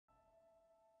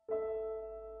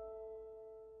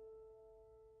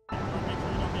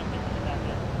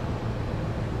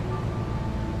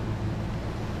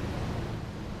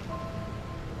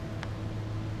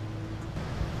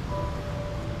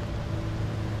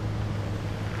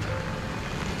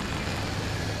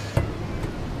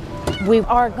We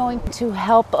are going to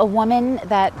help a woman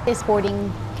that is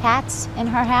hoarding cats in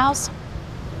her house.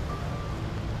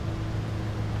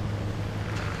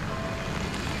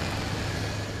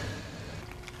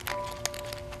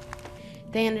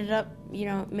 They ended up,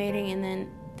 mating, and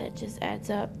then that just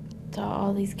adds up to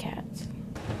all these cats.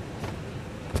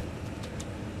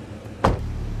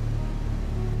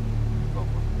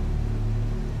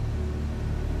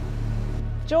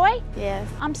 Joy? Yes.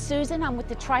 I'm Susan. I'm with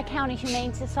the Tri-County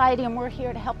Humane Society, and we're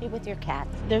here to help you with your cat.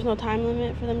 There's no time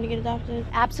limit for them to get adopted?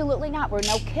 Absolutely not. We're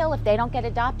no kill. If they don't get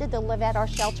adopted, they'll live at our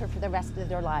shelter for the rest of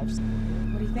their lives.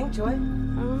 What do you think, Joy?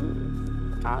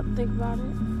 I'll think about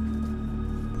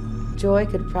it. Joy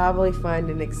could probably find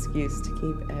an excuse to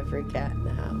keep every cat in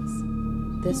the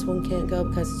house. This one can't go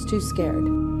because it's too scared.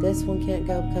 This one can't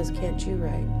go because it can't chew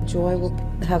right. Joy will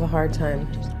have a hard time.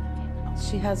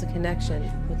 She has a connection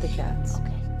with the cats.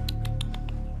 Okay.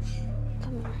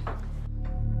 Come on.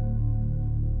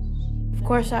 Of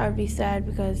course I would be sad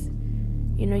because,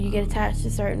 you get attached to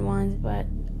certain ones, but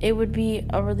it would be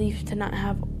a relief to not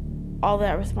have all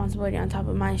that responsibility on top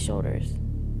of my shoulders.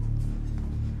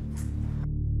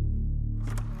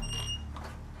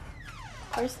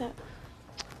 Where's that?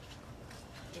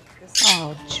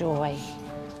 Oh, Joy.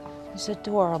 It's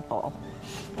adorable.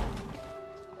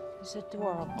 It's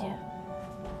adorable. Yeah.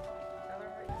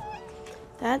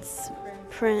 That's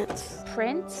Prince.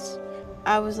 Prince?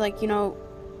 I was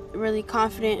really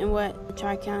confident in what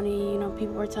Tri-County,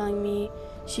 people were telling me.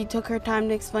 She took her time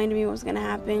to explain to me what was going to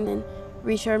happen and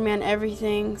reassured me on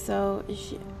everything, so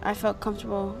I felt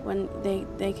comfortable when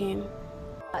they came.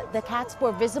 The cats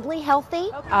were visibly healthy.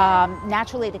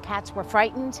 Naturally, the cats were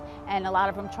frightened, and a lot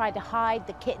of them tried to hide.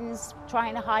 The kittens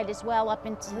trying to hide as well up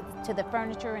into the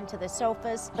furniture, into the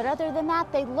sofas. But other than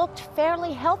that, they looked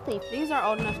fairly healthy. These are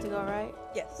old enough to go, right?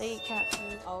 Yes. They eat cat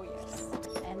food. Oh, yes.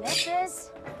 And this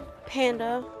is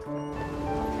Panda.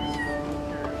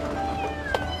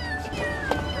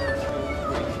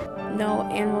 No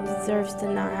animal deserves to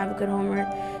not have a good home or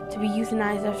to be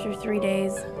euthanized after 3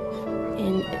 days.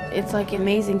 And it's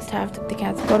amazing to have the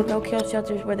cats go to no-kill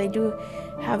shelters where they do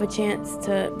have a chance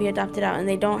to be adopted out, and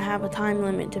they don't have a time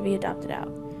limit to be adopted out.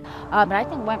 but I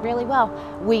think it went really well.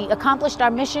 We accomplished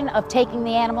our mission of taking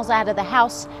the animals out of the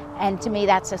house, and to me,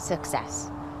 that's a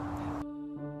success.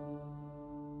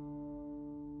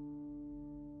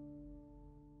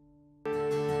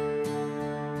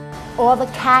 All the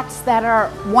cats that are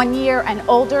 1 year and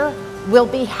older will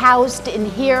be housed in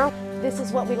here. This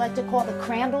is what we like to call the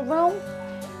Crandall room.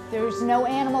 There's no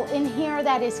animal in here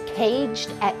that is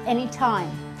caged at any time.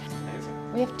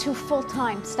 We have 2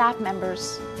 full-time staff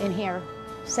members in here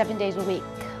 7 days a week.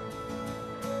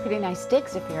 Pretty nice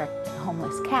digs if you're a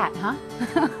homeless cat,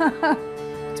 huh?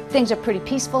 Things are pretty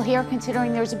peaceful here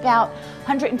considering there's about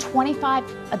 125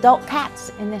 adult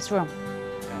cats in this room.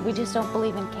 We just don't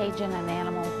believe in caging an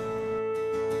animal.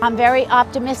 I'm very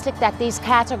optimistic that these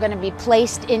cats are going to be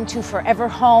placed into forever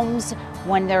homes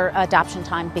when their adoption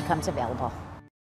time becomes available.